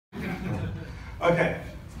Okay,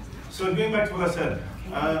 so going back to what I said,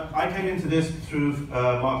 I came into this through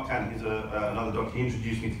Mark Tan. He's another doctor. He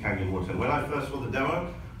introduced me to Kangen Water. When I first saw the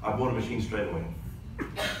demo, I bought a machine straight away.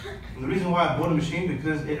 And the reason why I bought a machine,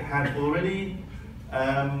 because it had already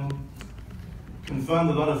confirmed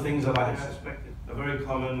a lot of things that I had suspected. A very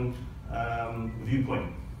common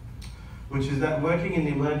viewpoint, which is that working in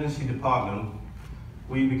the emergency department,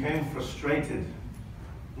 we became frustrated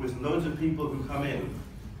with loads of people who come in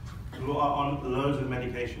who are on loads of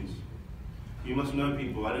medications. You must know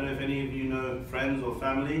people. I don't know if any of you know friends or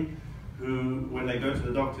family who, when they go to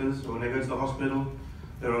the doctors or when they go to the hospital,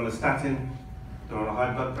 they're on a statin, they're on a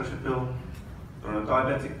high blood pressure pill, they're on a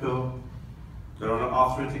diabetic pill, they're on an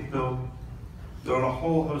arthritic pill, they're on a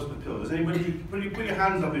whole host of pills. Does anybody, put your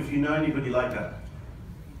hands up if you know anybody like that.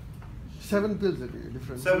 7 pills a day,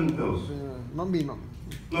 different. 7 pills. Not me, no.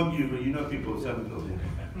 Not you, but you know people with 7 pills. Yeah.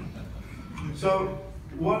 So,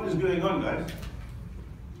 what is going on, guys?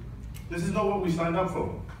 This is not what we signed up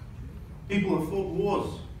for. People have fought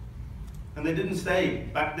wars, and they didn't stay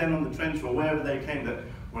back then on the trench or wherever they came, that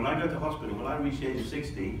when I go to hospital, when I reach the age of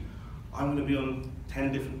 60, I'm going to be on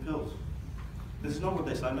 10 different pills. This is not what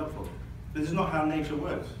they signed up for. This is not how nature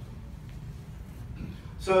works.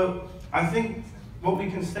 So, I think what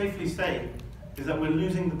we can safely say is that we're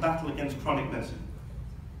losing the battle against chronic medicine.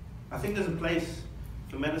 I think there's a place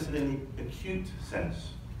for medicine in the acute sense.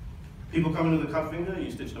 People come in with a cut finger,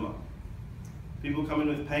 you stitch them up. People come in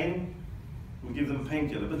with pain, we give them a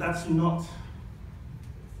painkiller, but that's not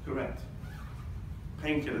correct.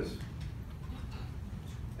 Painkillers.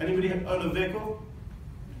 Anybody own a vehicle?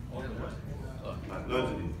 Right,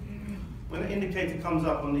 loads of you. When the indicator comes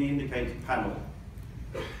up on the indicator panel,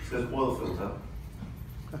 it says oil filter.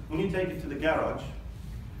 When you take it to the garage,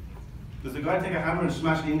 does the guy take a hammer and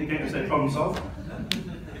smash the indicator and say problem solved?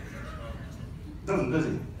 Doesn't, does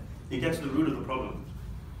he? He gets to the root of the problem.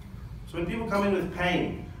 So when people come in with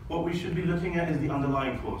pain, what we should be looking at is the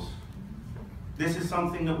underlying cause. This is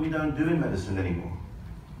something that we don't do in medicine anymore.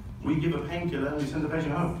 We give a painkiller and we send the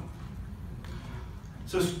patient home.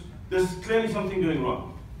 So there's clearly something going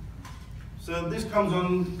wrong. So this comes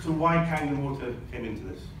on to why Kangen Water came into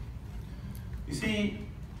this. You see,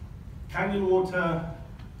 Kangen Water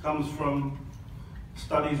comes from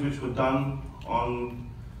studies which were done on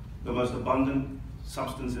the most abundant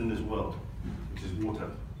substance in this world, which is water.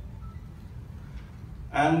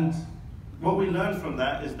 And what we learned from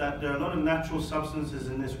that is that there are a lot of natural substances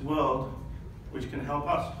in this world which can help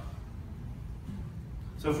us.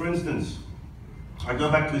 So for instance, I go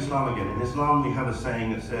back to Islam again. In Islam we have a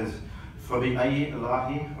saying that says, فَبِأَيِّ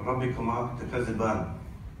اللَّهِ رَبِّكُمَا تَكَذِّبَانِ.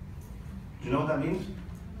 Do you know what that means?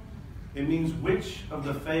 It means, which of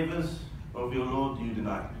the favors of your Lord do you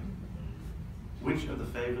deny? Which of the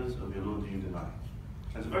favors of your Lord do you deny?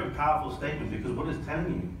 And it's a very powerful statement, because what it's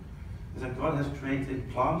telling you is that God has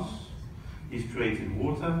created plants, He's created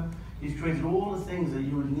water, He's created all the things that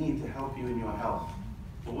you would need to help you in your health.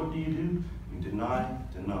 But what do? You deny,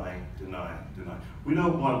 deny, deny, deny. We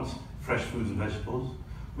don't want fresh foods and vegetables.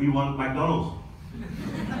 We want McDonald's.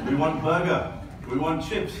 We want burger. We want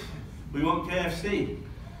chips. We want KFC.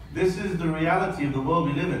 This is the reality of the world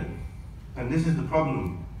we live in. And this is the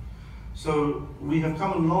problem. So we have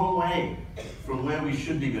come a long way from where we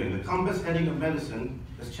should be going. The compass heading of medicine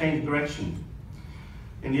has changed direction.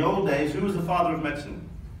 In the old days, who was the father of medicine?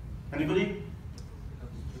 Anybody?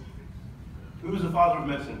 Who was the father of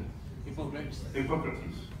medicine? Hippocrates.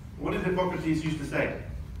 Hippocrates. What did Hippocrates used to say?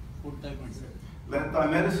 Food thy medicine. Let thy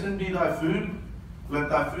medicine be thy food, let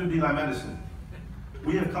thy food be thy medicine.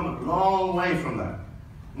 We have come a long way from that.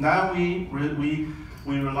 Now we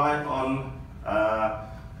rely on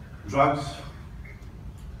drugs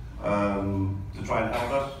to try and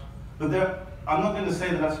help us. But I'm not going to say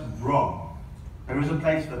that that's wrong. There is a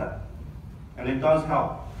place for that. And it does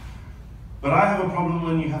help. But I have a problem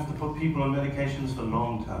when you have to put people on medications for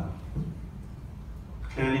long term.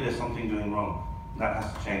 Clearly there's something going wrong. That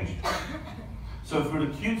has to change. So for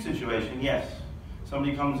an acute situation, yes.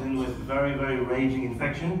 Somebody comes in with very, very raging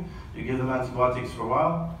infection, you give them antibiotics for a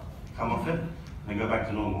while, come off it, and go back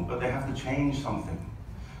to normal. But they have to change something.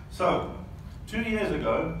 So, 2 years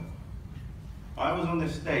ago, I was on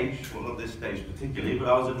this stage, well not this stage particularly, but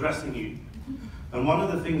I was addressing you. And one of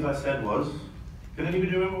the things I said was, can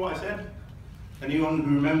anybody remember what I said? Anyone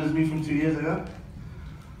who remembers me from 2 years ago?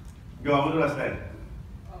 Go on, what did I say?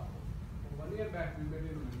 1 year back,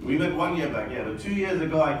 we met 1 year back, yeah. But 2 years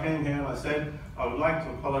ago I came here and I said, I would like to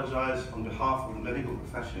apologize on behalf of the medical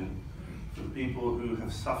profession for the people who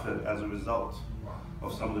have suffered as a result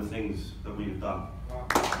of some of the things that we have done.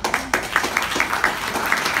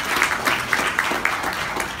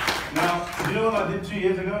 Now, do you know know what I did 2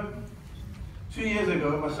 years ago? 2 years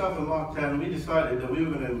ago, myself and Mark Tan, we decided that we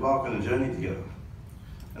were going to embark on a journey together.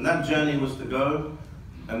 And that journey was to go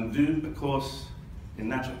and do a course in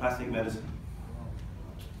naturopathic medicine.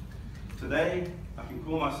 Today, I can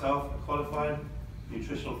call myself a qualified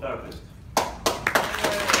nutritional therapist. I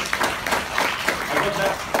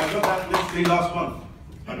got that literally last month.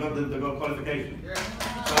 I got the qualification.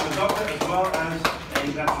 So I'm a doctor as well as a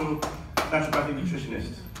naturopathic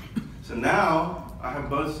nutritionist. So now I have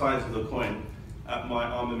both sides of the coin at my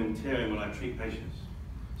armamentarium when I treat patients.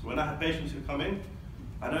 So when I have patients who come in,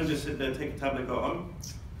 I don't just sit there, take a tablet, go home.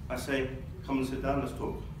 I say, come and sit down, let's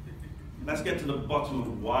talk. Let's get to the bottom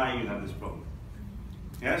of why you have this problem.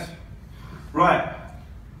 Yes? Right.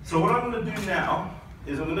 So what I'm going to do now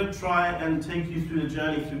is I'm going to try and take you through the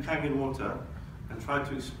journey through Kangen Water and try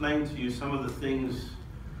to explain to you some of the things,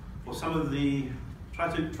 or some of the, try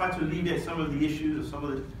to alleviate some of the issues or some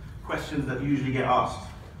of the questions that usually get asked.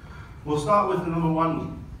 We'll start with the number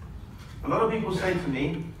one. A lot of people say to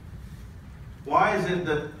me, why is it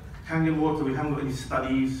that Kangen Water, we haven't got any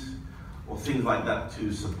studies or things like that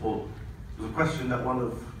to support? It was a question that I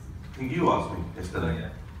think you asked me yesterday. Yeah.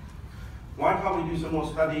 Why can't we do some more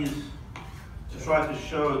studies to try to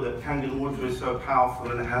show that Kangen Water is so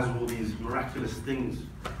powerful and it has all these miraculous things?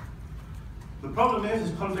 The problem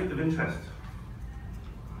is conflict of interest.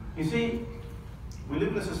 You see, we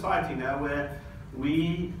live in a society now where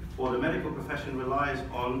we, or the medical profession, relies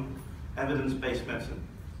on evidence-based medicine.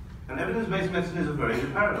 And evidence-based medicine is a very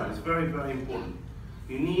good paradigm. It's very, very important.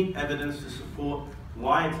 You need evidence to support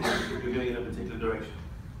why it is that you're going in a particular direction.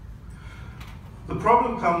 The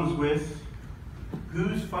problem comes with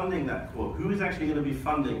who's funding that course. Who is actually going to be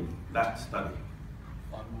funding that study?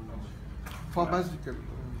 Pharmaceutical.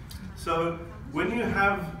 So when you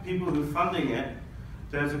have people who are funding it,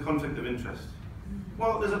 there's a conflict of interest.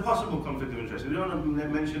 Well, there's a possible conflict of interest. We don't want to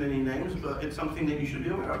mention any names, but it's something that you should be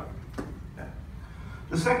aware of. Yeah.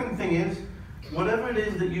 The second thing is, whatever it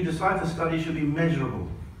is that you decide to study should be measurable.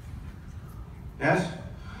 Yes?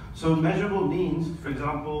 So measurable means, for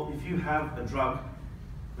example, if you have a drug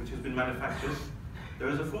which has been manufactured, there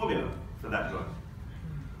is a formula for that drug.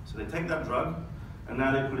 So they take that drug, and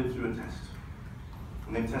now they put it through a test.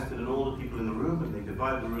 And they've tested on all the people in the room, and they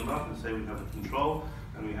divide the room up and say we have a control,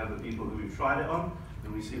 and we have the people who we've tried it on,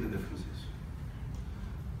 and we see the differences.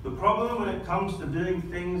 The problem when it comes to doing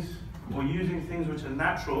things or using things which are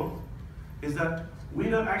natural is that we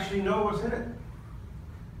don't actually know what's in it.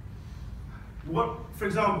 For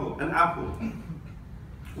example, an apple.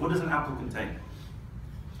 What does an apple contain?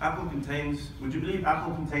 Apple contains, would you believe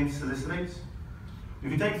apple contains salicylates?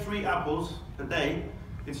 If you take 3 apples a day,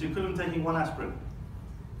 it's equivalent to taking 1 aspirin.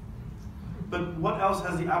 But what else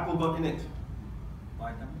has the apple got in it?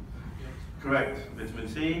 Vitamin. Correct. Vitamin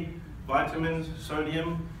C, vitamins,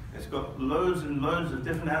 sodium. It's got loads and loads of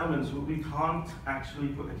different elements, but we can't actually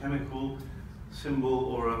put a chemical symbol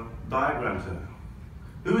or a diagram to it.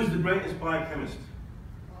 Who is the greatest biochemist?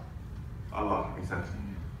 Allah, exactly.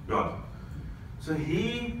 God. So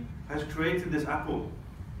He has created this apple,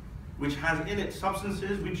 which has in it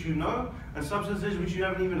substances which you know, and substances which you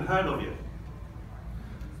haven't even heard of yet.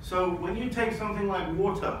 So when you take something like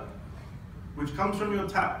water, which comes from your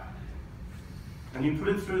tap, and you put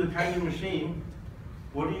it through the Kangen machine,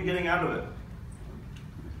 what are you getting out of it?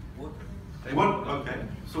 Water. Okay,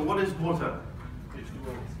 so what is water?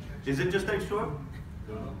 H2O. Is it just H2O?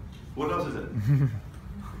 No. What else is it?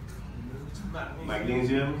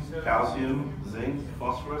 Magnesium, calcium, zinc,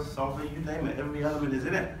 phosphorus, sulfur, you name it, every element is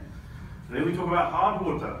in it. And then we talk about hard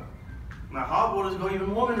water. Now hard water's got even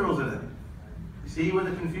more minerals in it. You see where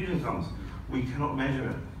the confusion comes? We cannot measure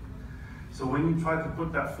it. So when you try to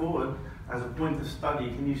put that forward as a point of study,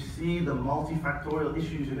 can you see the multifactorial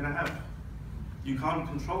issues you're going to have? You can't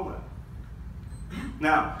control that.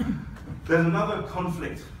 Now, there's another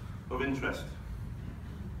conflict of interest.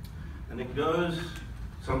 And it goes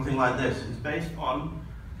something like this. It's based on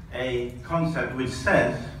a concept which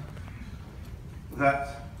says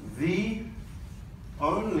that the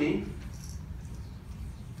only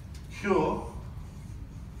cure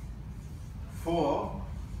for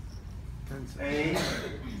a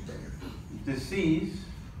disease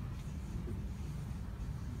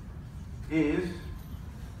is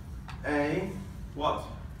a what?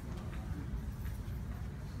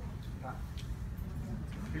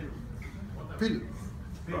 Pill.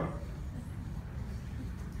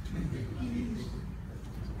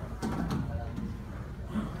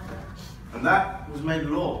 And that was made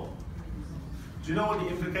law. Do you know what the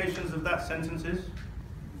implications of that sentence is?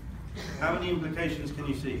 How many implications can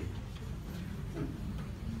you see?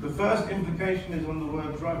 The first implication is on the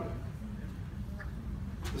word drug.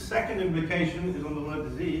 second implication is on the word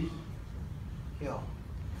disease. Yeah.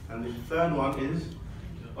 And the third one is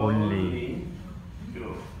only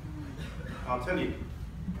cure. I'll tell you.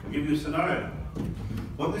 I'll give you a scenario.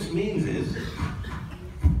 What this means is,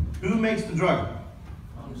 who makes the drug?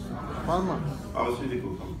 Pharma.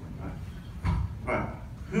 Pharmaceutical company. Right.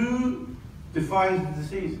 Who defines the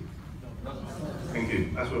disease? Thank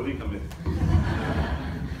you. That's where we come in.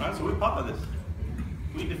 Right, so we're part of this.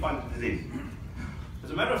 We define the disease.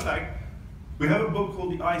 As a matter of fact, we have a book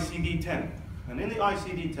called the ICD-10. And in the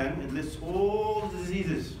ICD-10, it lists all the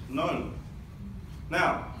diseases known.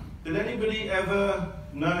 Now, did anybody ever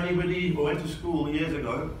know anybody or went to school years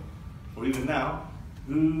ago, or even now,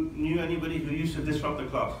 who knew anybody who used to disrupt the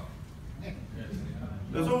class?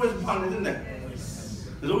 There's always one, isn't there?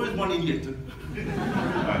 There's always one idiot.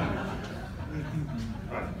 Right.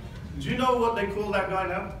 Right. Do you know what they call that guy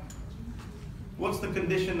now? What's the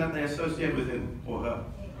condition that they associate with him or her?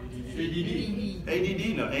 ADD.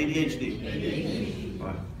 ADD? No, ADHD.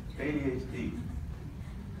 Right. ADHD.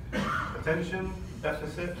 Attention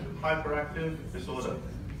deficit hyperactive disorder.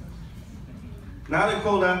 Now they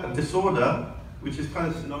call that a disorder, which is kind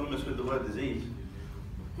of synonymous with the word disease.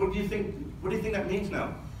 What do you think? What do you think that means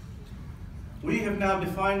now? We have now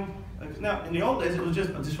defined. Now, in the old days, it was just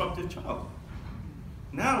a disruptive child.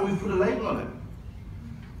 Now we've put a label on it.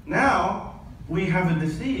 Now we have a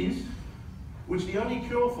disease, which the only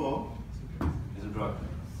cure for is a drug.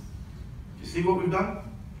 You see what we've done?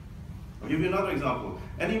 I'll give you another example.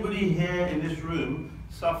 Anybody here in this room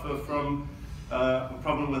suffer from a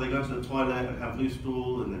problem where they go to the toilet and have loose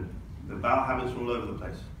stool and the bowel habits are all over the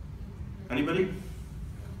place? Anybody?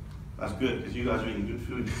 That's good, because you guys are eating good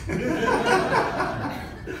food.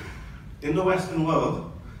 In the Western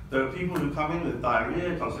world, there are people who come in with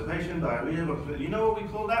diarrhea, constipation, diarrhea. You know what we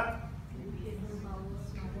call that?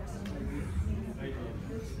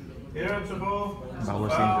 Irritable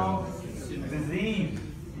bowel disease.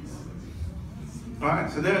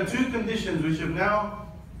 Right, so there are two conditions which have now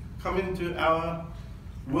come into our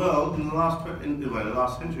world in the last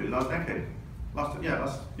century, last decade.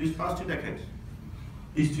 These past 2 decades.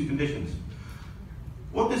 These two conditions.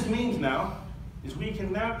 What this means now is we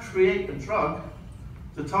can now create a drug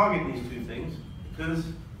to target these two things, because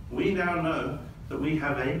we now know that we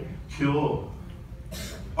have a cure.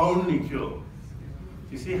 Only cure. Do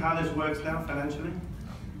you see how this works now financially?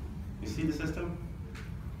 You see the system?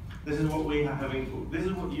 This is what we are having. This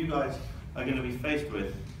is what you guys are going to be faced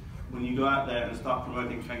with when you go out there and start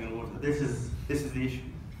promoting Kangen Water. This is the issue.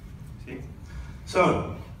 See?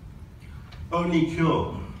 So, only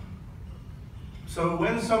cure. So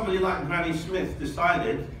when somebody like Granny Smith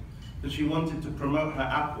decided that she wanted to promote her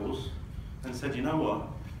apples and said, you know what,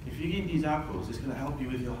 if you eat these apples, it's going to help you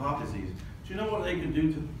with your heart disease. Do you know what they could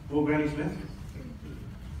do to poor Granny Smith?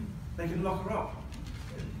 They could lock her up.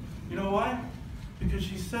 You know why? Because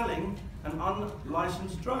she's selling an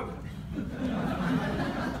unlicensed drug.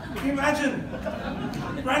 Can you imagine?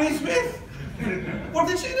 Granny Smith? What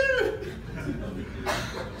did she do?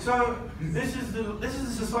 So this is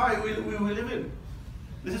the society we live in.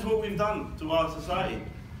 This is what we've done to our society.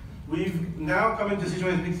 We've now come into a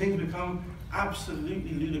situation where things become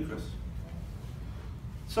absolutely ludicrous.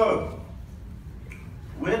 So,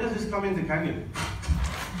 where does this come into Kangen,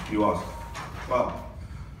 you ask? Well,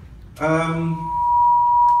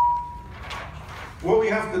 what we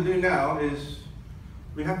have to do now is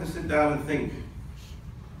we have to sit down and think,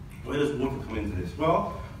 where does water come into this?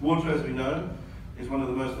 Well, water, as we know, is one of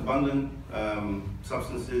the most abundant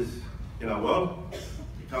substances in our world.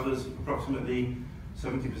 It covers approximately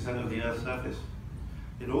 70% of the Earth's surface.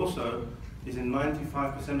 It also is in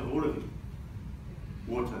 95% of all of it.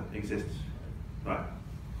 Water exists, right?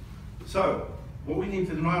 So, what we need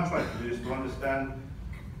to now try to do is to understand,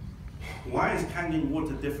 why is Kangen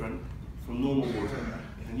water different from normal water?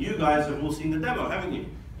 And you guys have all seen the demo, haven't you?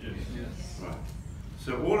 Yes. Right.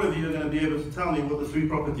 So all of you are going to be able to tell me what the 3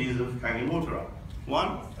 properties of Kangen water are.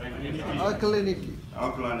 1, Alkalinity.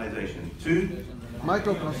 alkalinization. 2,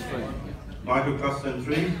 Microcluster. microcluster. And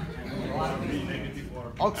 3,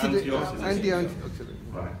 Antioxidant.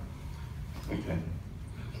 right. Okay.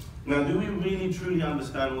 Now, do we really truly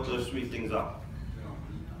understand what those 3 things are?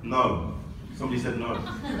 No. Somebody said no.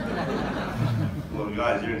 Well,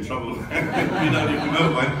 guys, you're in trouble. You don't even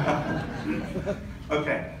know by now.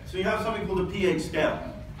 Okay, so you have something called a pH scale.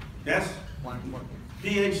 Yes?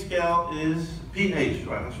 pH scale is pH,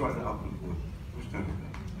 right? That's right.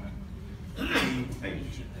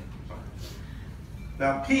 pH.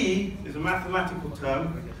 Now, P is a mathematical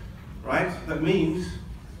term, right? That means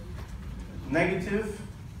negative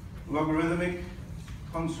logarithmic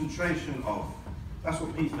concentration of. That's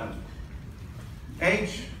what P stands for.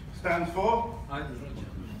 H stands for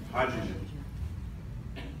hydrogen.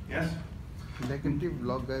 Yes? Negative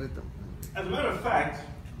logarithm. As a matter of fact,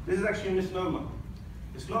 this is actually a misnomer.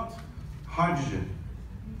 It's not hydrogen.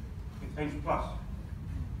 It's H plus.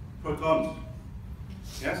 Protons.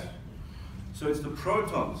 Yes? So it's the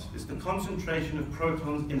protons. It's the concentration of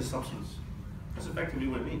protons in a substance. That's effectively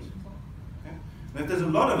what it means. Okay? And if there's a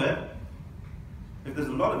lot of it, there's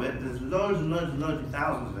loads and loads and loads of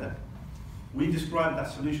thousands of it, we describe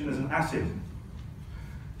that solution as an acid.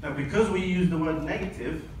 Now, because we use the word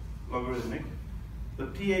negative, logarithmic, the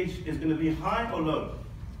pH is going to be high or low?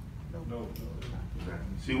 No. Okay.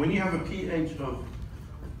 See, when you have a pH of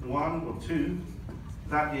 1 or 2,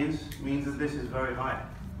 that means that this is very high.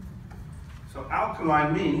 So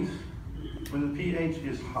alkaline means when the pH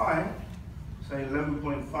is high, say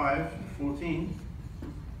 11.5 to 14,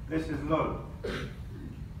 this is low.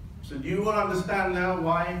 So do you all understand now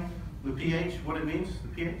why the pH, what it means, the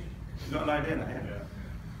pH? You've got an idea now, yeah?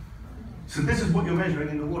 So this is what you're measuring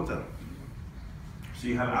in the water. So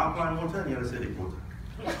you have alkaline water and you have acidic water.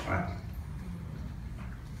 Right.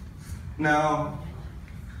 Now,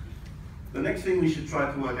 the next thing we should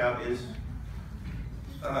try to work out is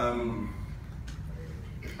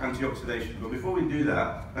antioxidation. But before we do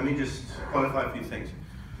that, let me just qualify a few things.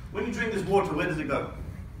 When you drink this water, where does it go?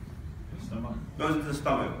 Stomach. Goes into the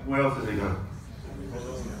stomach. Where else does it go?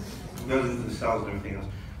 Goes into the cells and everything else.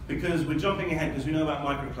 Because we're jumping ahead, because we know about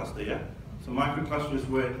microcluster, yeah? So microcluster is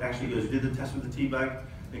where it actually goes. We did the test with the tea bag.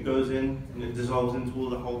 It goes in and it dissolves into all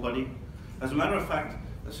the whole body. As a matter of fact,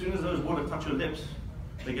 as soon as those water touch your lips,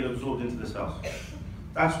 they get absorbed into the cells.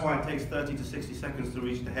 That's why it takes 30 to 60 seconds to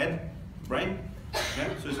reach the head, brain.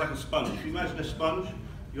 Okay? So it's like a sponge. If you imagine a sponge,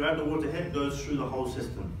 you add the water here, it goes through the whole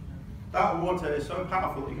system. That water is so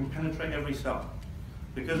powerful it can penetrate every cell.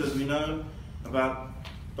 Because as we know about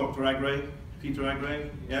Dr. Agre, Peter Agre,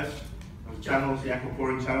 yes? The channels, the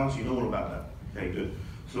aquaporin channels, you know all about that. Okay, good.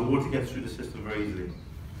 So the water gets through the system very easily.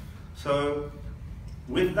 So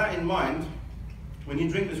with that in mind, when you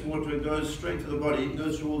drink this water, it goes straight to the body, it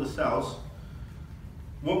goes through all the cells.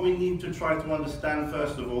 What we need to try to understand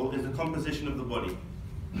first of all is the composition of the body.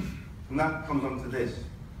 And that comes on to this.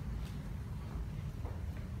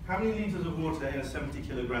 How many liters of water in a 70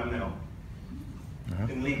 kilogram male?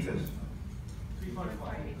 In liters? 3.5.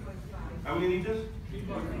 How many liters?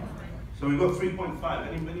 3.5. So we've got 3.5.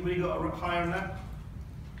 Anybody got a higher than that?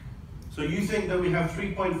 So you think that we have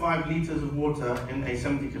 3.5 liters of water in a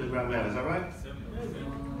 70 kilogram male, is that right?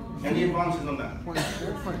 Any advances on that?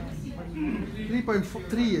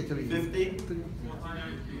 3.3 actually. 50?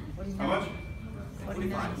 How much?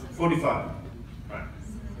 45. Right.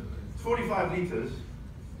 45 liters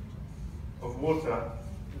of water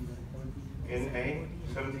in a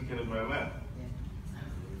 70 kilogram male.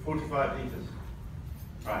 45 liters.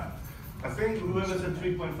 Right. I think whoever said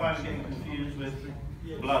 3.5 is getting confused with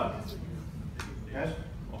blood. Yes?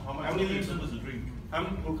 How How many liters was the drink?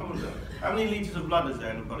 We'll come on to that. How many liters of blood is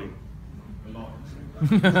there in the body? A lot. more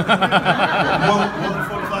than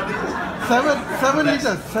 45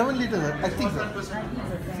 liters? 7 liters, I think so.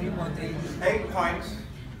 8 pints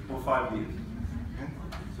or 5 liters. Okay?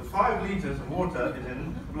 So 5 liters of water is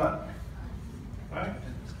in the blood. Right?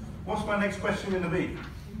 What's my next question going to be?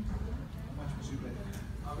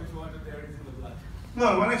 How much water there is in the blood?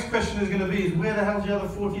 No, my next question is going to be, where the hell's the other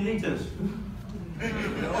 40 liters?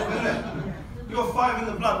 Isn't it? You've got 5 in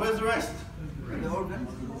the blood, where's the rest?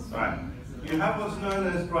 Right. You have what's known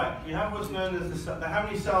as, how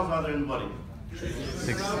many cells are there in the body?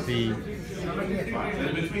 60. Right.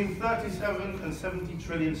 There's between 37 and 70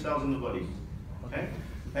 trillion cells in the body. Okay?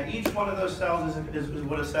 And each one of those cells is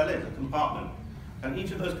what a cell is, a compartment. And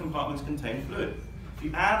each of those compartments contain fluid. If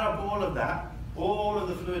you add up all of that, all of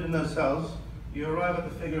the fluid in those cells, you arrive at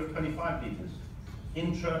the figure of 25 liters.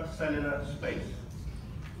 Intracellular space.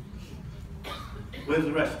 Where's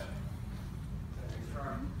the rest?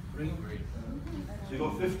 So you've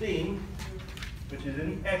got 15, which is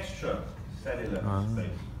in extracellular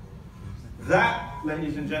space. That,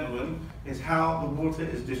 ladies and gentlemen, is how the water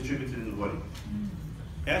is distributed in the body.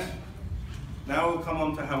 Yes? Now we'll come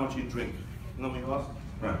on to how much you drink. You know what you asked?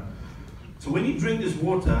 Right. So when you drink this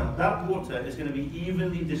water, that water is going to be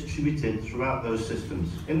evenly distributed throughout those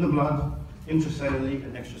systems. In the blood, intracellularly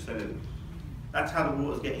and extracellularly. That's how the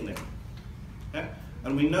water is getting there. Okay?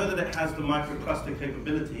 And we know that it has the microcluster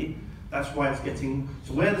capability. That's why it's getting...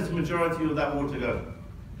 So where does the majority of that water go?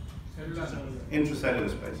 Intracellular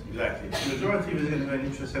space, exactly. The majority of it is going to go in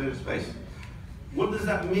intracellular space. What does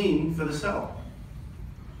that mean for the cell?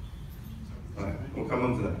 Right, we'll come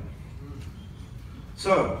on to that.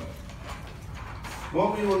 So,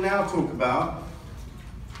 What we will now talk about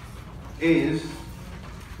is,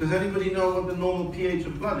 does anybody know what the normal pH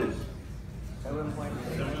of blood is?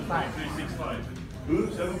 7.365. Who?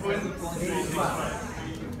 7.365.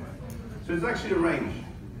 So it's actually a range.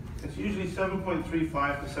 It's usually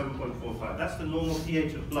 7.35 to 7.45. That's the normal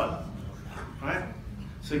pH of blood, right?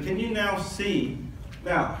 So can you now see,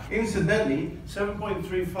 now incidentally,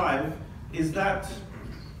 7.35, is that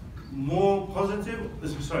more positive,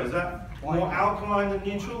 sorry, is that more alkaline than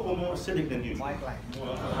neutral or more acidic than neutral?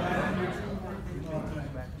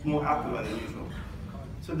 More alkaline than neutral.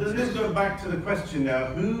 So does this go back to the question now,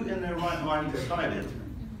 who in their right mind decided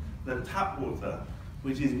that tap water,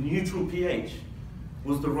 which is neutral pH,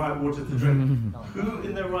 was the right water to drink? Who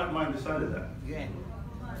in their right mind decided that?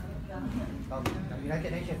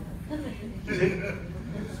 United Nations. You see?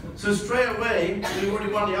 So straight away, we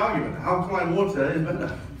already won the argument. Alkaline water is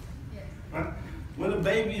better. Right? When a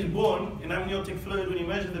baby is born in amniotic fluid, when you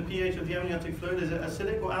measure the pH of the amniotic fluid, is it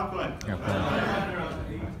acidic or alkaline?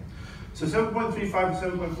 So 7.35 to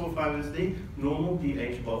 7.45 is the normal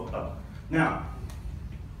pH of blood. Now,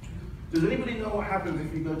 does anybody know what happens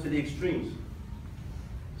if you go to the extremes?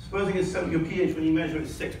 Supposing it's your pH when you measure it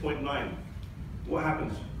is 6.9. What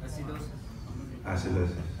happens?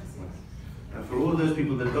 Acidosis. And for all of those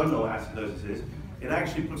people that don't know what acidosis is, it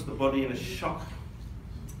actually puts the body in a shock.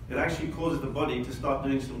 It actually causes the body to start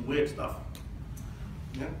doing some weird stuff.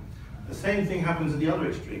 Yeah? The same thing happens at the other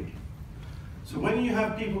extreme. So when you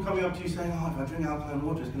have people coming up to you saying, oh, if I drink alkaline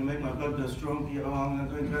water, it's going to make my blood go strong, oh, I'm going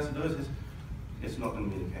to go into acidosis, it's not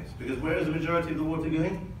going to be the case. Because where is the majority of the water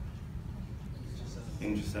going?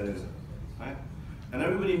 Intracellular, right? And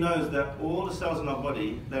everybody knows that all the cells in our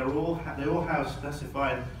body, they all have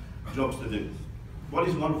specified jobs to do. What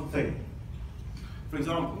is one thing? For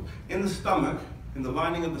example, in the stomach, in the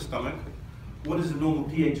lining of the stomach, what is the normal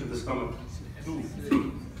pH of the stomach? 2.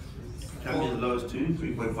 Can be the lowest 2,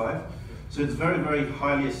 3.5. So it's very, very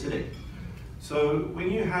highly acidic. So when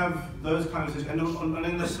you have those kinds of, and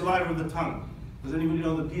in the saliva of the tongue, does anybody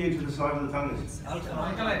know the pH of the saliva of the tongue is?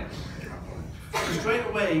 Alkaline. So straight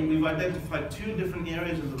away, we've identified 2 different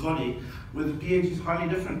areas of the body where the pH is highly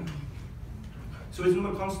different. So it's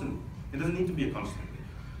not a constant. It doesn't need to be a constant.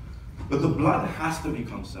 But the blood has to be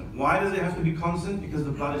constant. Why does it have to be constant? Because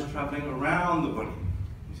the blood is traveling around the body.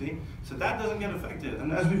 You see? So that doesn't get affected.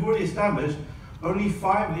 And as we've already established, only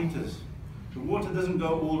 5 liters. The water doesn't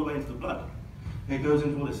go all the way into the blood. It goes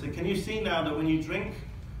into all this. So can you see now that when you drink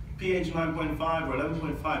pH 9.5 or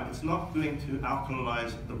 11.5, it's not going to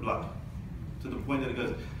alkalinize the blood to the point that it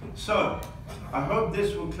goes. So I hope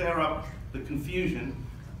this will clear up the confusion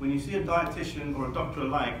when you see a dietitian or a doctor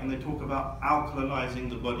alike and they talk about alkalinizing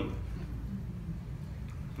the body.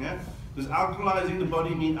 Yeah? Does alkalizing the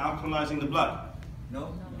body mean alkalizing the blood?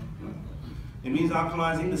 No. It means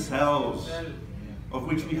alkalizing the cells, of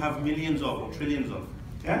which we have millions of or trillions of.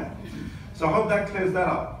 Yeah? So I hope that clears that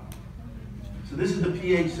up. So this is the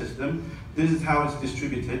pH system. This is how it's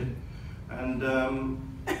distributed. And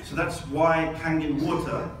so that's why Kangen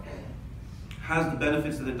Water has the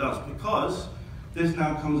benefits that it does, because this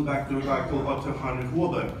now comes back to a guy called Otto Heinrich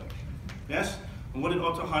Warburg. Yes? And what did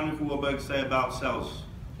Otto Heinrich Warburg say about cells?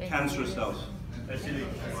 Cancerous cells. Acidic.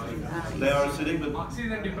 They are acidic, but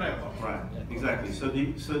Oxygen deprived. right, exactly. So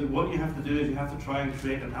what you have to do is you have to try and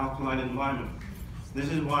create an alkaline environment. This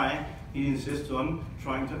is why he insists on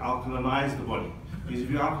trying to alkalinize the body. Because if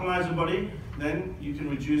you alkalinize the body, then you can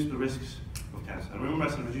reduce the risks of cancer. And remember I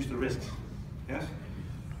said reduce the risks. Yes?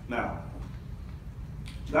 Now,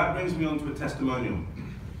 that brings me on to a testimonial.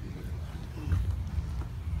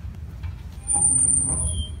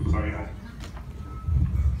 Sorry, guys.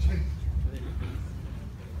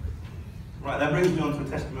 Right, that brings me on to a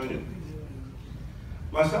testimonial.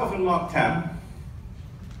 Myself and Mark Tam,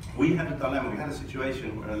 we had a dilemma. We had a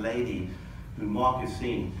situation where a lady who Mark has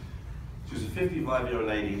seen, she was a 55-year-old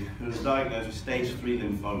lady who was diagnosed with stage 3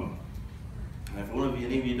 lymphoma. And if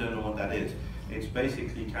any of you don't know what that is, it's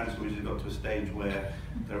basically cancer which has got to a stage where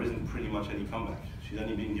there isn't pretty much any comeback. She's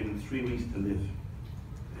only been given 3 weeks to live.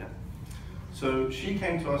 Yeah. So she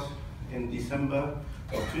came to us in December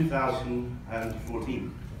of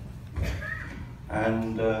 2014.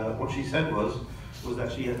 And what she said was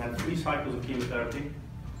that she had had 3 cycles of chemotherapy,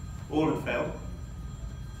 all had failed.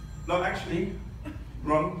 No, actually,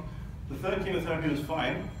 wrong. The 3rd chemotherapy was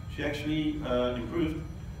fine. She actually improved.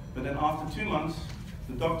 But then after 2 months,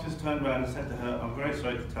 the doctors turned around and said to her, I'm very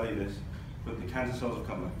sorry to tell you this, but the cancer cells have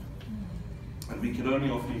come back. And we can only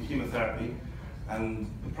offer you chemotherapy. And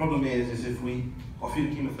the problem is if we offer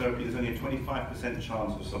you chemotherapy, there's only a 25%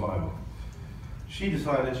 chance of survival. She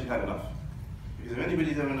decided she'd had enough. Because Because if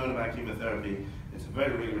anybody's ever known about chemotherapy, it's a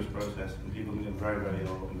very rigorous process, and people can get very, very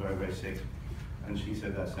ill and very, very sick. And she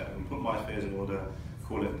said, that's it, and put my affairs in order,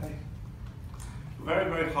 call it a day. A very,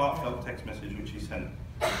 very heartfelt text message which she sent.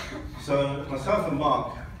 So myself and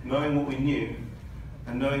Mark, knowing what we knew,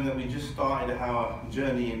 and knowing that we just started our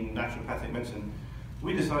journey in naturopathic medicine,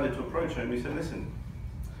 we decided to approach her and we said, listen,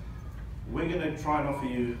 we're going to try and offer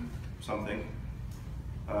you something,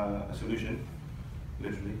 a solution,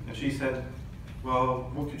 literally. And she said, well,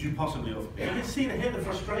 what could you possibly offer? You could see hear the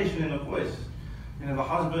frustration in her voice. You know, the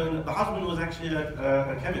husband was actually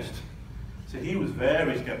a chemist, so he was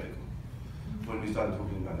very skeptical when we started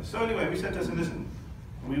talking about this. So anyway, we said to her, listen,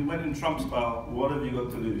 we went in Trump style, what have you got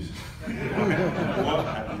to lose? What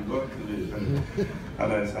have you got to lose? And I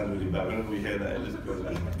know it sounds really bad, whenever we hear that, it just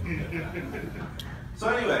goes So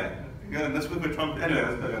anyway, yeah, let's look at Trump. Anyway,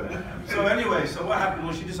 let's go there. So what happened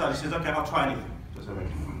was she decided, she says, okay, I'll try anything.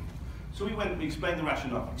 So we went, we explained the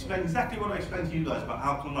rationale, explained exactly what I explained to you guys about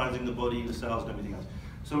alkalizing the body, the cells, and everything else.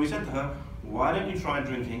 So we said to her, why don't you try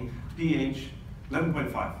drinking pH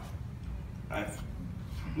 11.5? Right.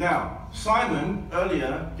 Now, Simon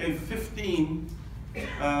earlier gave 15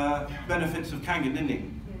 benefits of Kangen, didn't he?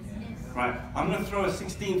 Yes. Right. I'm going to throw a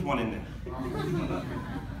 16th one in there.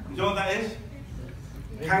 You know what that is?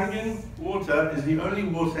 Kangen Water is the only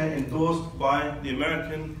water endorsed by the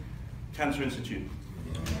American Cancer Institute.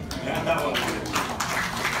 Yeah, that one.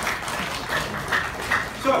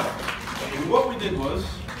 So, what we did was,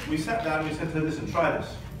 we sat down and we said to her, listen, try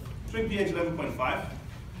this. Drink pH 11.5.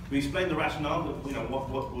 We explained the rationale, that, you know,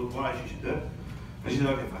 why she should do it. And she said,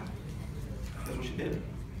 okay, fine. That's what she did.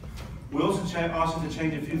 We also asked her to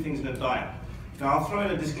change a few things in her diet. Now, I'll throw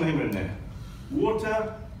in a disclaimer in there.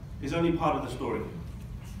 Water is only part of the story,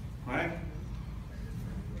 right?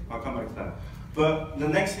 I'll come back to that. But the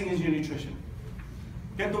next thing is your nutrition.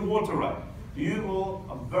 Get the water right. You all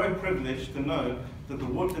are very privileged to know that the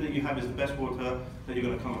water that you have is the best water that you're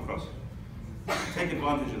going to come across. Take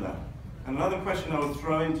advantage of that. And another question I would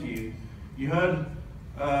throw into you, you heard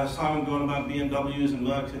Simon going about BMWs and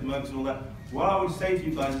Mercs and all that. What I would say to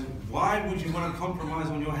you guys is, why would you want to compromise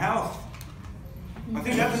on your health? I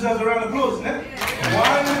think that deserves a round of applause, isn't it?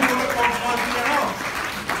 Why would you want to compromise on your health?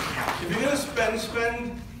 If you're going to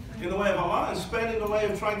spend in the way of Allah and spend in the way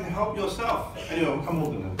of trying to help yourself. Anyway, we'll come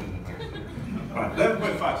over there. Right,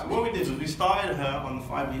 11.5. So what we did was we started her on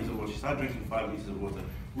 5 litres of water. She started drinking 5 litres of water.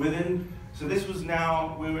 So this was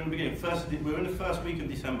now, we were in the beginning, we were in the first week of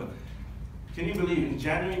December. Can you believe, in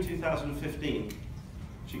January 2015,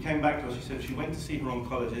 she came back to us, she said she went to see her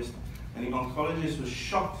oncologist, and the oncologist was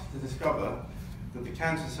shocked to discover that the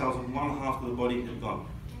cancer cells in one half of the body had gone.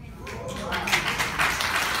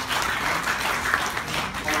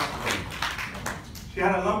 She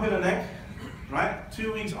had a lump in her neck, right?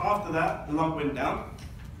 2 weeks after that, the lump went down,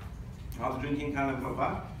 after drinking Kangen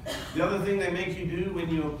Water. The other thing they make you do when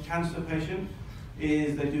you're a cancer patient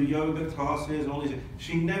is they do yoga classes and all these.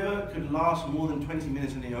 She never could last more than 20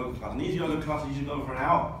 minutes in the yoga class. And these yoga classes usually go for an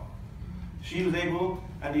hour. She was able,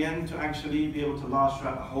 at the end, to actually be able to last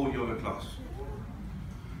throughout the whole yoga class.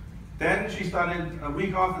 Then she started, a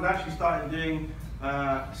week after that, she started doing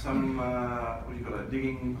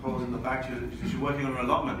digging holes in the back. She was working on her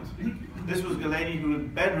allotment. This was a lady who was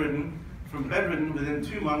bedridden. From bedridden, within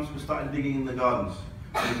 2 months, was started digging in the gardens.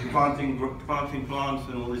 Planting plants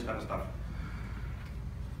and all this kind of stuff.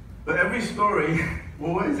 But every story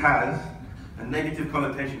always has a negative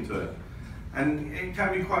connotation to it. And it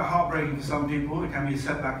can be quite heartbreaking for some people, it can be a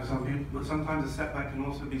setback for some people, but sometimes a setback can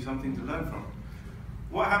also be something to learn from.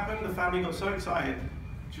 What happened? The family got so excited.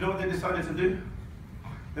 Do you know what they decided to do?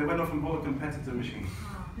 They went off and bought a competitor machine.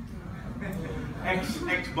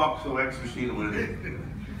 Xbox or X machine or whatever it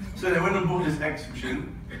is. So they went and bought this X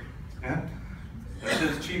machine. Yeah? They said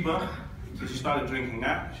it's cheaper, so she started drinking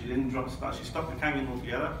that. She didn't she stopped the Kangen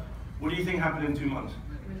altogether. What do you think happened in 2 months?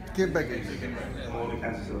 Came back. All the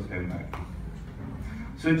cancer cells came back.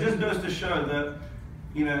 So it just goes to show that,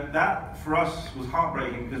 you know, that for us was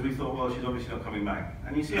heartbreaking because we thought, well, she's obviously not coming back.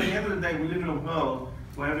 And you see, at the end of the day, we live in a world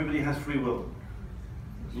where everybody has free will.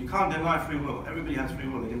 You can't deny free will. Everybody has free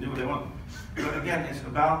will. They can do what they want. But again, it's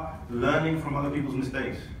about learning from other people's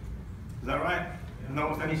mistakes. Is that right? Isn't that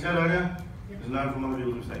what Fanny said earlier? Just learn from other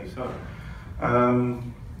people's mistakes. So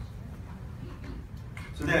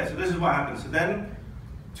this is what happened. So then,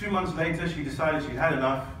 2 months later, she decided she'd had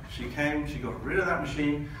enough. She came, she got rid of that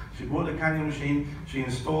machine, she bought the Kangen machine, she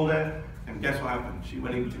installed it, and guess what happened? She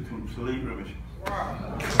went into complete remission.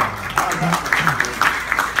 Wow.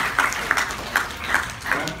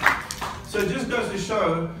 So it just goes to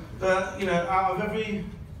show that, you know, out of every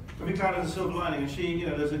cloud has a silver lining, and she, you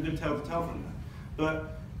know, there's a good tale to tell from that.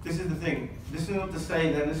 But this is the thing. This is not to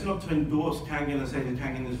say that, this is not to endorse Kangen and say that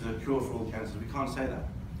Kangen is the cure for all cancers. We can't say that.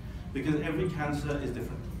 Because every cancer is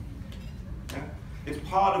different. Yeah? It's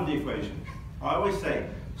part of the equation. I always say,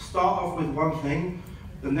 start off with one thing,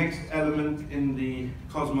 the next element in the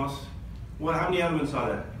cosmos. Well, how many elements are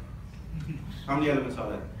there? How many elements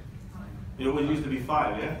are there? It always used to be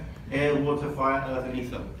 5, yeah? Air, water, fire, earth, and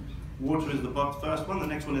ether. Water is the first one, the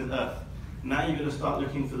next one is earth. Now you're going to start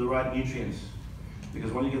looking for the right nutrients.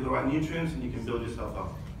 Because when you get the right nutrients, then you can build yourself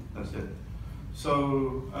up. That's it.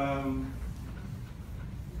 So,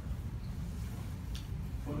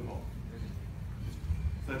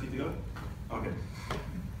 30 to go? Okay.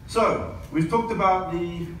 So, we've talked about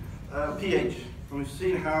the pH, and we've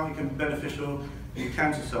seen how it can be beneficial in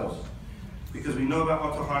cancer cells. Because we know about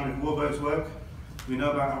Otto Heinrich Warburg's work, we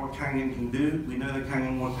know about what Kangen can do, we know that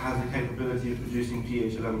Kangen Water has the capability of producing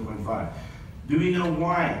pH 11.5. Do we know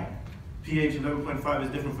why pH 11.5 is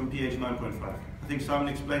different from pH 9.5? I think Simon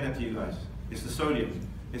explained that to you guys. It's the sodium.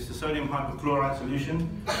 It's the sodium hypochlorite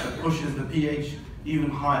solution that pushes the pH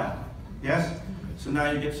even higher. Yes? So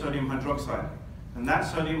now you get sodium hydroxide. And that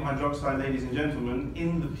sodium hydroxide, ladies and gentlemen,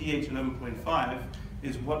 in the pH 11.5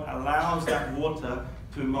 is what allows that water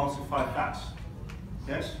to emulsify fats.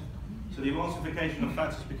 Yes? So the emulsification of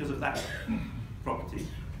fats is because of that property.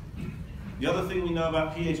 The other thing we know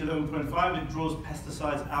about pH 11.5, it draws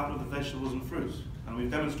pesticides out of the vegetables and fruits. And we've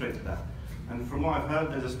demonstrated that. And from what I've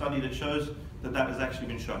heard, there's a study that shows that that has actually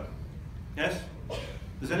been shown. Yes?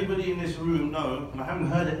 Does anybody in this room know, and I haven't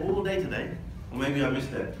heard it all day today, or maybe I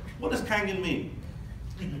missed it, what does Kangen mean?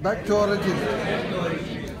 Back to origin.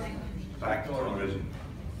 Back to origin.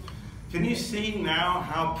 Can you see now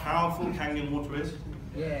how powerful Kangen Water is?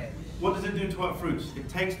 Yeah. What does it do to our fruits? It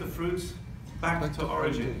takes the fruits back to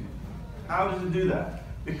origin. How does it do that?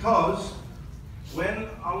 Because when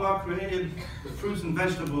Allah created the fruits and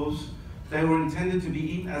vegetables, they were intended to be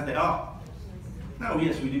eaten as they are. Now,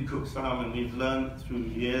 yes, we do cook some, and we've learned through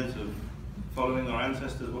years of following our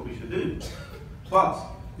ancestors what we should do. But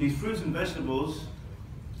these fruits and vegetables,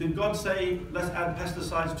 did God say, let's add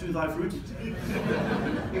pesticides to thy fruit?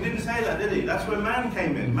 He didn't say that, did he? That's where man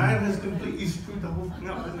came in. Man has completely screwed the whole thing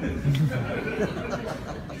up, hasn't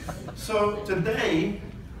it? So today,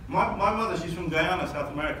 my mother, she's from Guyana,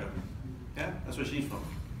 South America. Yeah, that's where she's from.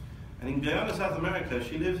 And in Guyana, South America,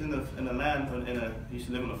 she lives in a land, used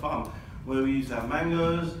to live on a farm, where we used to have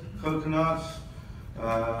mangoes, coconuts,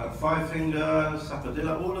 five finger,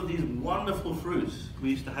 sapodilla, all of these wonderful fruits we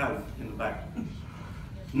used to have in the back.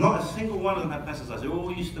 Not a single one of them had pesticides. They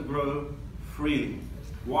all used to grow freely,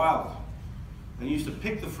 wild. And you used to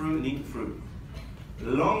pick the fruit and eat the fruit.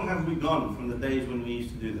 Long have we gone from the days when we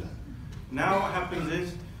used to do that. Now what happens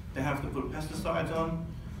is, they have to put pesticides on.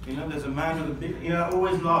 You know, there's a man with a big, you know, I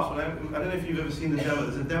always laugh. I don't know if you've ever seen the demo.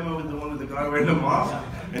 There's a demo with the one with the guy wearing a mask,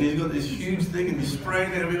 and he's got this huge thing and he's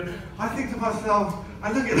spraying it everywhere. I think to myself,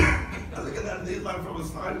 I look at that, and he's like from a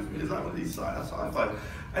side, he's like one of these sci-fi.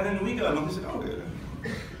 And then we go along, he said, oh, good.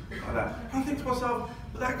 Like that. I think to myself,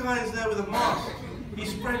 but that guy is there with a mask. He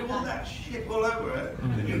sprayed all that shit all over it,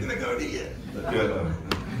 and you're gonna go and eat it.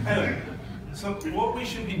 Anyway. So what we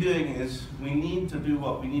should be doing is, we need to do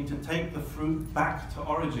what? We need to take the fruit back to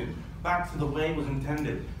origin, back to the way it was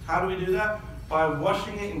intended. How do we do that? By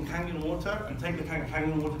washing it in Kangen water, and take the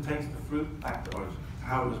Kangen water takes the fruit back to origin,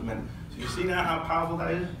 how it was meant. So you see now how powerful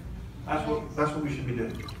that is? That's what we should be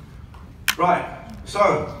doing. Right,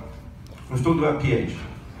 so, we've talked about pH.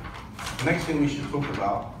 The next thing we should talk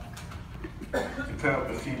about, to clear up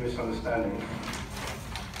a few misunderstandings,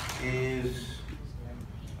 is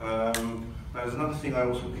there's another thing I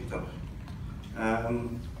also picked up.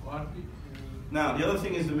 Now, the other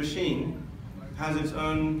thing is the machine has its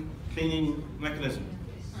own cleaning mechanism.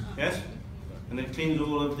 Yes? And it cleans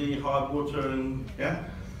all of the hard water and, yeah?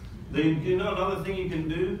 Do you know another thing you can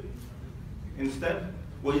do instead?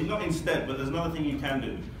 Well, not instead, but there's another thing you can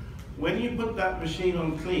do. When you put that machine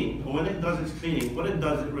on clean, or when it does its cleaning, what it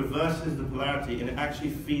does, it reverses the polarity and it actually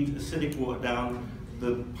feeds acidic water down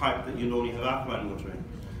the pipe that you normally have alkaline water in.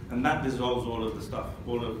 And that dissolves all of the stuff,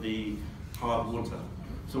 all of the hard water.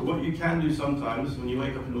 So what you can do sometimes, when you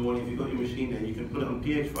wake up in the morning, if you've got your machine there, you can put it on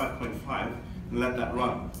pH 5.5 and let that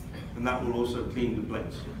run. And that will also clean the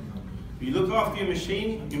plates. If you look after your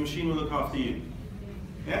machine will look after you.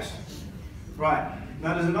 Yes? Right.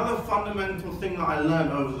 Now there's another fundamental thing that I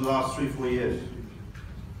learned over the last 3-4 years.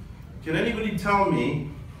 Can anybody tell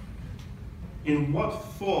me in what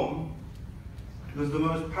form does the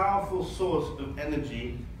most powerful source of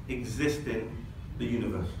energy exist in the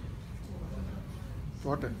universe?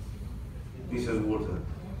 Water. He says water.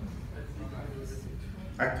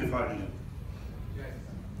 Active hydrogen.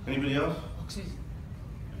 Anybody else?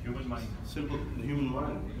 Human mind. Simple, the human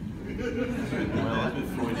mind. Well, that's a bit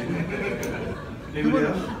Freudian. Anybody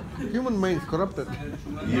else? Human mind is corrupted.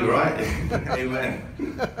 You're right. Amen.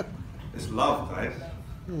 It's love, guys.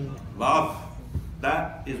 Love.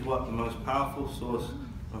 That is what the most powerful source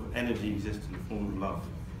of energy exists in the form of love.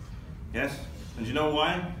 Yes? And you know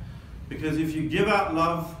why? Because if you give out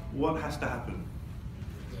love, what has to happen?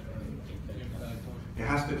 It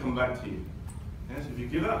has to come back to you. Yes? If you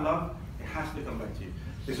give out love, it has to come back to you.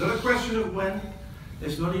 It's not a question of when,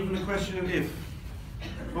 it's not even a question of if.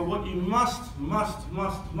 But what you must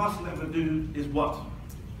never do is what?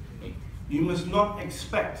 You must not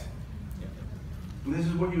expect. And this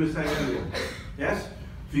is what you were saying earlier. Yes?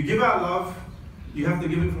 If you give out love, you have to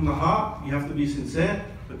give it from the heart, you have to be sincere,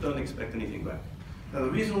 but don't expect anything back. Now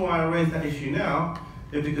the reason why I raised that issue now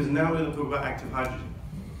is because now we're going to talk about active hydrogen.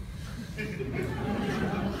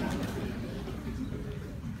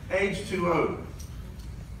 H2O.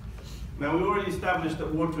 Now we already established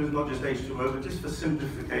that water is not just H2O, but just for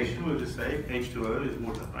simplification, we'll just say H2O is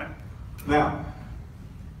water, right? Now,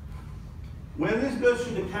 when this goes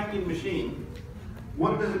through the Kangen machine,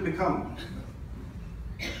 what does it become?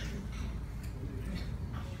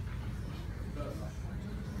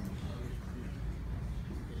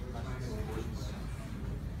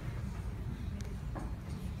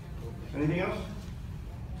 Anything else?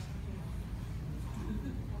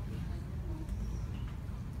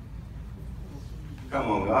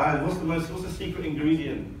 Come on, guys. What's the secret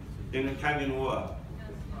ingredient in the Kangen water?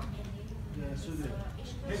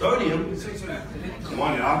 Sodium. Come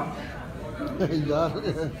on, y'all. Yeah.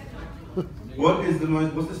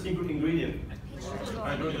 What's the secret ingredient?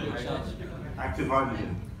 Active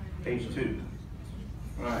hydrogen, H2.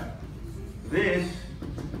 Right. This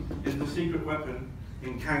is the secret weapon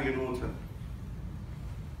in Kangen water,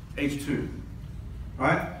 H2.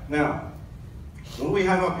 Right? Now, what we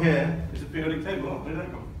have up here is a periodic table. Oh, where did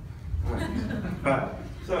that go? Right.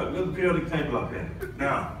 So, we've got the periodic table up here.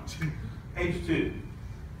 Now, H2.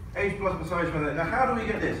 H plus besides that. Now, how do we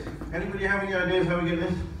get this? Anybody have any ideas how we get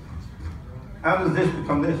this? How does this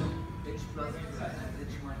become this?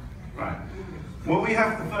 Right. What we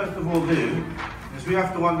have to first of all do is we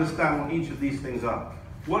have to understand what each of these things are.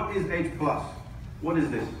 What is H plus? What is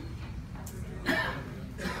this?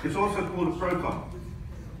 It's also called a proton.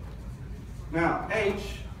 Now,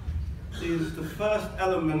 H is the first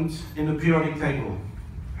element in the periodic table.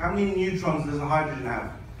 How many neutrons does a hydrogen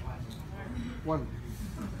have? 1.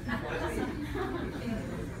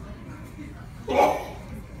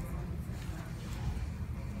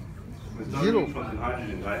 There's no 0. neutrons in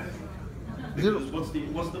hydrogen, guys. 0. What's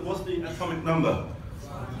the atomic number?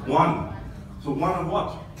 1. So 1 of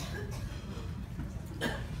what?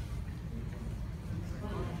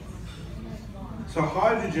 So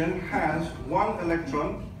hydrogen has 1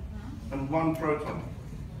 electron and 1 proton.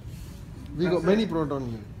 We got many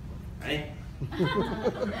protons here. Hey?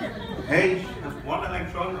 H has 1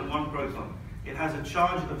 electron and 1 proton. It has a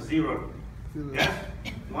charge of 0. Yes?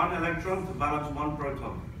 1 electron to balance 1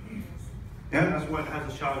 proton. Yeah, that's why it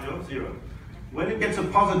has a charge of 0. When it gets a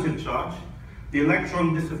positive charge, the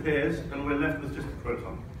electron disappears and we're left with just a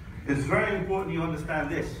proton. It's very important you understand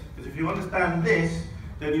this, because if you understand this,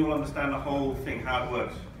 then you will understand the whole thing, how it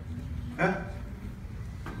works. Yeah?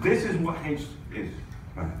 This is what H is.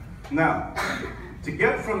 Right. Now, to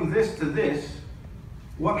get from this to this,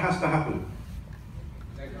 what has to happen?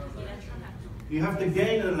 You have to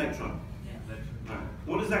gain an electron. Right.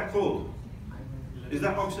 What is that called? Is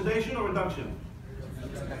that oxidation or reduction?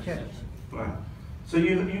 Right. So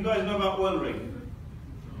you guys know about oil ring.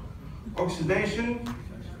 Oxidation.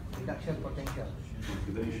 Reduction potential.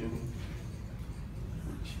 Oxidation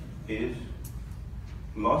is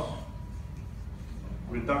loss.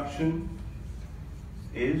 Reduction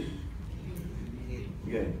is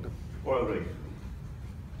gain. Oil rig.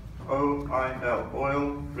 O-I-L.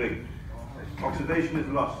 Oil rig. Oxidation is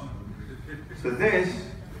loss. So this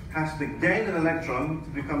has to gain an electron to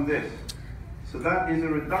become this. So that is a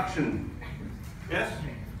reduction. Yes?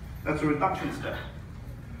 That's a reduction step.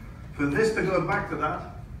 For this to go back to that,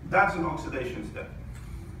 that's an oxidation step.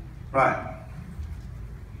 Right.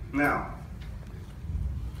 Now,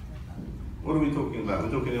 what are we talking about?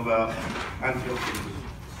 We're talking about antioxidants.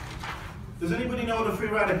 Does anybody know what a free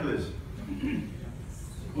radical is?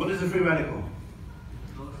 What is a free radical?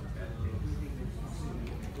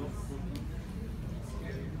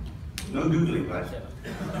 No Googling, guys.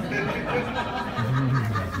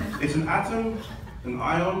 It's an atom, an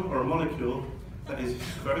ion, or a molecule that is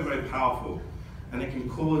very, very powerful. And it can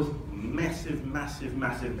cause massive, massive,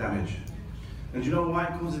 massive damage. And do you know why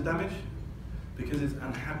it causes damage? Because it's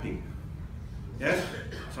unhappy. Yes?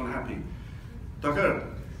 It's unhappy. Tucker,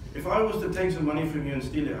 if I was to take some money from you and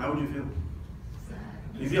steal it, how would you feel?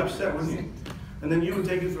 You'd be upset, wouldn't you? And then you would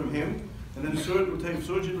take it from him, and then Suraj would take it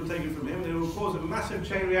from him, and it would cause a massive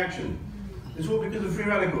chain reaction. It's all because of free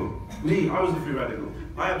radical. Me, I was the free radical.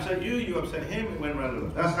 I upset you, you upset him, it went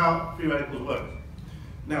round. That's how free radicals work.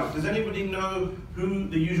 Now, does anybody know who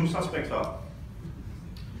the usual suspects are?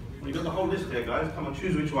 Well, you've got the whole list here, guys. Come on,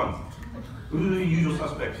 choose which one. Who are the usual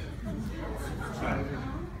suspects? Right.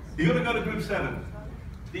 You've got to go to group 7.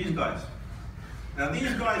 These guys. Now,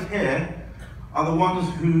 these guys here are the ones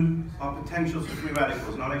who are potentials for free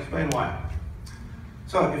radicals, and I'll explain why.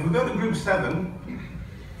 So, if we go to group 7,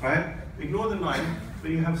 right, ignore the 9,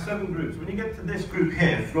 but you have 7 groups. When you get to this group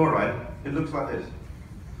here, fluoride, it looks like this.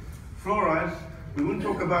 Fluoride, we wouldn't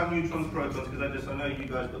talk about neutrons, protons, because I know you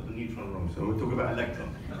guys got the neutron wrong, so we'll talk about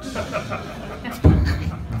electrons.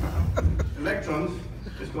 Electrons,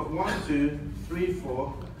 it's got 1, 2, 3,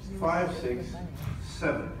 4, 5, 6,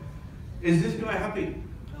 7. Is this guy happy?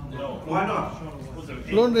 No. Why not?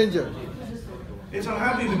 Lone Ranger. It's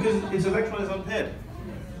unhappy because its electron is unpaired.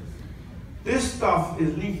 This stuff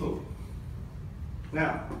is lethal.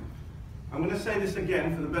 Now, I'm going to say this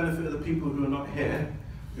again for the benefit of the people who are not here,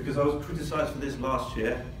 because I was criticized for this last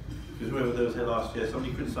year. Because whoever that was here last year,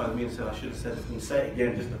 somebody criticized me and said I should have said it. I'm going to say it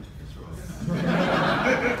again just to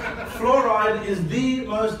Fluoride is the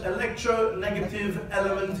most electronegative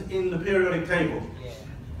element in the periodic table.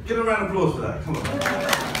 Give a round of applause for that. Come on.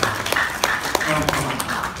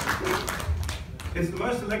 It's the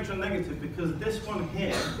most electronegative because this one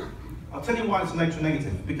here, I'll tell you why it's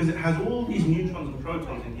electronegative. Because it has all these neutrons and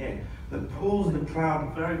protons in here that pulls the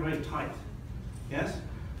cloud very, very tight. Yes?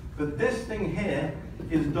 But this thing here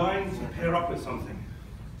is dying to pair up with something.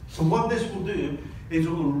 So what this will do is it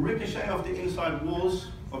will ricochet off the inside walls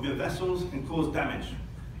of your vessels and cause damage.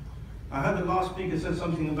 I heard the last speaker said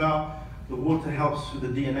something about the water helps with the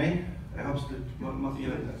DNA. It helps to,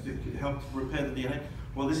 it helps repair the DNA.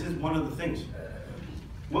 Well, this is one of the things.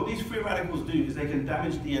 What these free radicals do is they can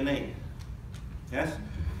damage DNA. Yes?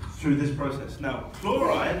 Through this process. Now,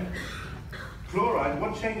 chloride,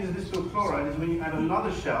 what changes this to a chloride is when you add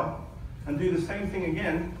another shell and do the same thing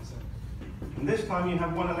again, and this time you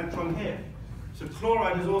have 1 electron here. So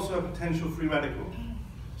chloride is also a potential free radical.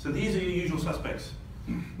 So these are your usual suspects.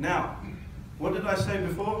 Now, what did I say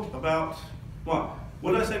before about what?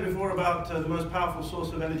 What did I say before about the most powerful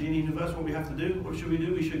source of energy in the universe? What we have to do? What should we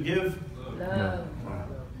do? We should give love. Right.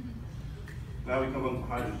 Now we come on to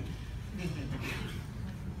hydrogen.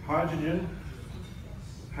 Hydrogen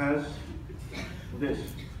has this,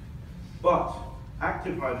 but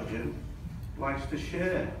active hydrogen likes to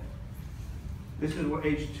share. This is what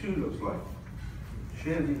H2 looks like.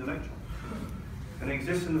 Shares these electrons. And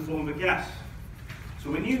exists in the form of a gas. So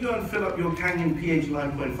when you go and fill up your Kangen pH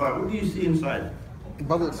 9.5, what do you see inside?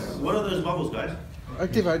 Bubbles. What are those bubbles, guys?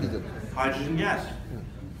 Active hydrogen. Hydrogen gas.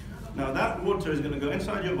 Now that water is going to go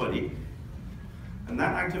inside your body, and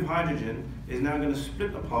that active hydrogen is now going to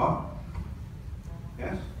split apart,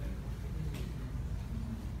 yes,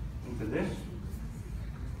 into this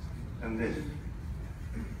and this.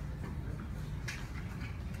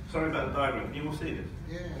 Sorry about the diagram, can you all see this?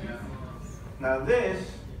 Yeah. Now this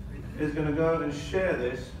is going to go and share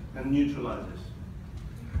this and neutralize this.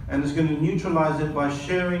 And it's going to neutralize it by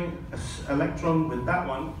sharing an electron with that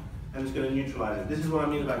one, and it's going to neutralize it. This is what I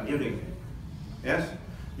mean about giving. Yes?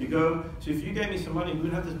 You go, so if you gave me some money, we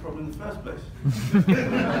wouldn't have this problem in the first place.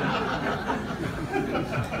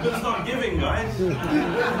 But it's not giving, guys.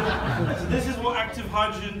 So this is what active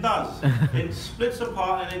hydrogen does. It splits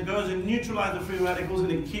apart and it goes and neutralizes the free radicals,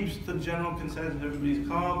 and it keeps the general consensus. Everybody's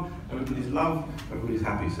calm, everybody's loved, everybody's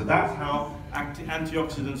happy. So that's how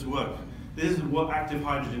antioxidants work. This is what active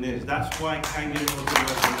hydrogen is. That's why Kangen Water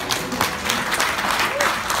works.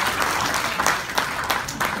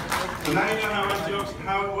 So now you know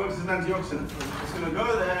how it works as an antioxidant. It's going to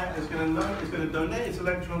go there, it's going to donate its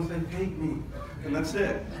electrons, they hate me. And that's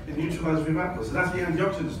it. It neutralizes free radicals. So that's the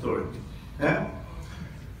antioxidant story. Yeah?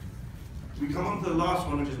 We come on to the last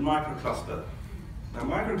one, which is microcluster. Now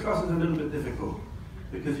microcluster is a little bit difficult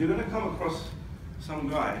because you're going to come across some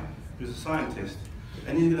guy who's a scientist,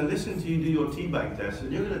 and he's going to listen to you do your teabag test,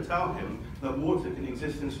 and you're going to tell him that water can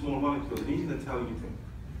exist in small molecules, and he's going to tell you things.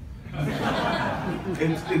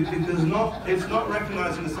 It's not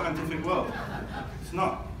recognized in the scientific world. It's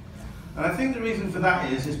not. And I think the reason for that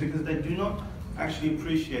is because they do not actually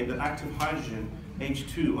appreciate that active hydrogen,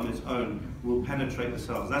 H2 on its own, will penetrate the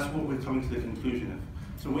cells. That's what we're coming to the conclusion of.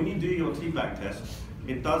 So when you do your teabag test,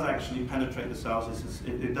 it does actually penetrate the cells.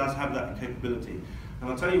 It does have that capability. And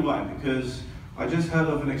I'll tell you why, because I just heard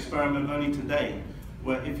of an experiment only today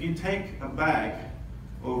where if you take a bag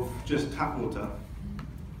of just tap water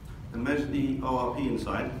and measure the ORP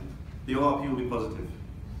inside, the ORP will be positive.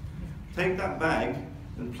 Take that bag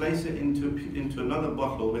and place it into another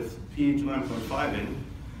bottle with pH 9.5 in,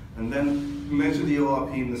 and then measure the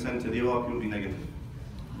ORP in the center, the ORP will be negative.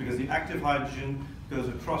 Because the active hydrogen goes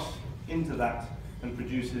across into that and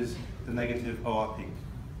produces the negative ORP.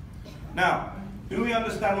 Now, do we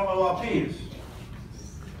understand what ORP is?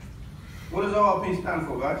 What does ORP stand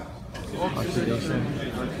for, guys?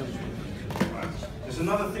 Right. There's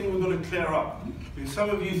another thing we're going to clear up. Because some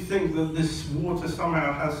of you think that this water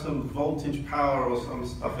somehow has some voltage power or some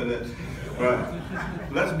stuff in it. Right.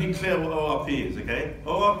 Let's be clear what ORP is, okay?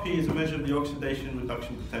 ORP is a measure of the oxidation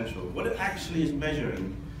reduction potential. What it actually is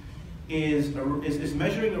measuring is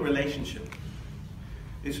measuring a relationship.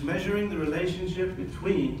 It's measuring the relationship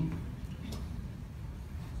between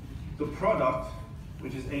the product,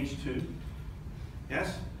 which is H2,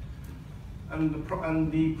 yes? And the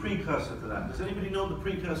precursor to that. Does anybody know what the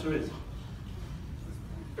precursor is?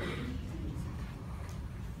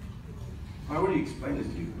 I already explained this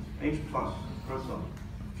to you. H plus, proton.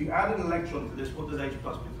 If you add an electron to this, what does H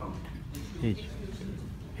plus become?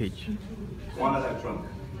 H. One electron.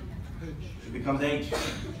 It becomes H.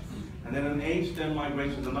 And then an H then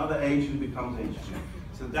migrates with another H and becomes H2.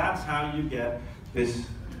 So that's how you get this.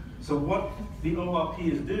 So what the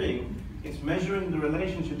ORP is doing, it's measuring the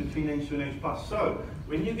relationship between H2 and H plus. So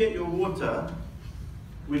when you get your water,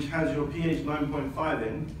 which has your pH 9.5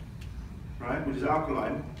 in, right, which is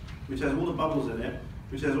alkaline, which has all the bubbles in it,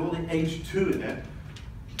 which has all the H2 in it,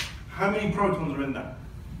 how many protons are in that?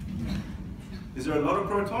 Is there a lot of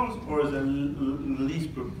protons, or is there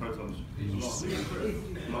least protons?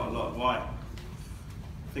 Not a lot. Why?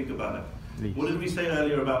 Think about it. Least. What did we say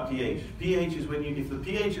earlier about pH? pH is when if the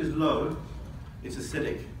pH is low, it's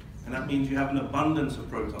acidic, and that means you have an abundance of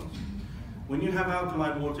protons. When you have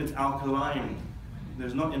alkaline water, it's alkaline.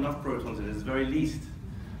 There's not enough protons in it, it's very least.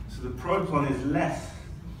 So the proton is less.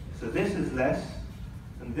 So this is less,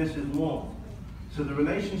 and this is more. So the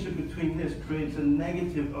relationship between this creates a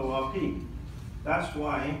negative ORP. That's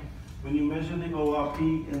why when you measure the ORP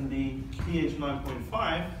in the pH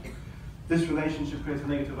 9.5, this relationship creates a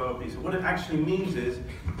negative ORP. So what it actually means is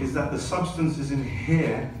that the substances in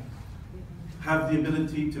here have the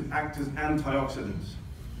ability to act as antioxidants.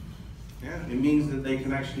 Yeah? It means that they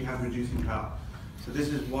can actually have reducing power. So this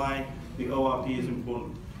is why the ORP is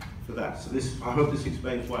important for that. So I hope this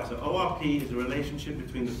explains why. So ORP is the relationship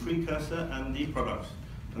between the precursor and the products.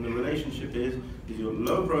 And the relationship is your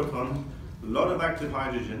low proton, a lot of active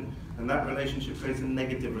hydrogen, and that relationship creates a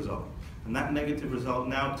negative result. And that negative result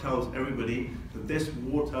now tells everybody that this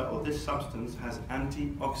water or this substance has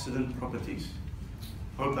antioxidant properties.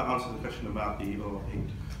 Hope that answers the question about the ORP.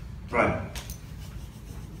 Right.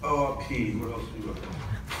 ORP, what else have we got?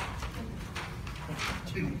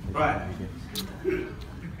 Right.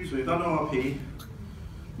 So we've done ORP,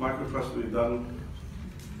 microcluster we've done.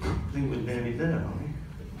 I think we're nearly there, aren't we?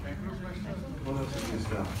 What else is this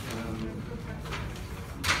stuff?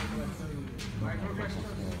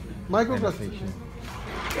 Microcluster.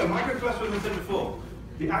 Yeah, microcluster, as I said before.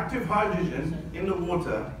 The active hydrogen in the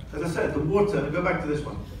water, as I said, the water, go back to this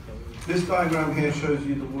one. This diagram here shows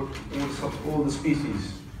you the water, all the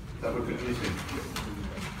species that we're producing.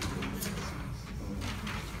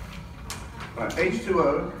 Right,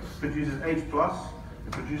 H2O produces H+,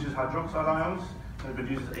 it produces hydroxide ions, and it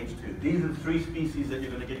produces H2. These are the three species that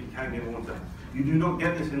you're going to get in Kangen water. You do not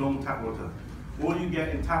get this in normal tap water. All you get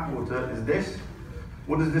in tap water is this.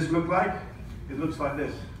 What does this look like? It looks like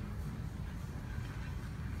this.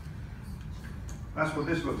 That's what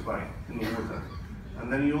this looks like in the water.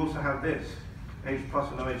 And then you also have this, H+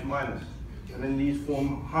 and OH-. And then these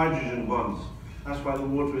form hydrogen bonds. That's why the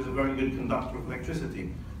water is a very good conductor of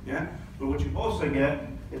electricity. Yeah? But what you also get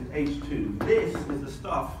is H2. This is the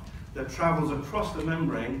stuff that travels across the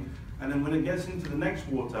membrane, and then when it gets into the next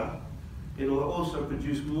water, it will also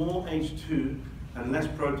produce more H2 and less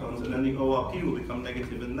protons, and then the ORP will become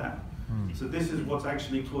negative in that. So this is what's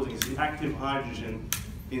actually causing it. The active hydrogen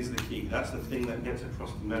is the key. That's the thing that gets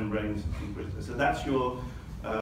across the membranes. So that's your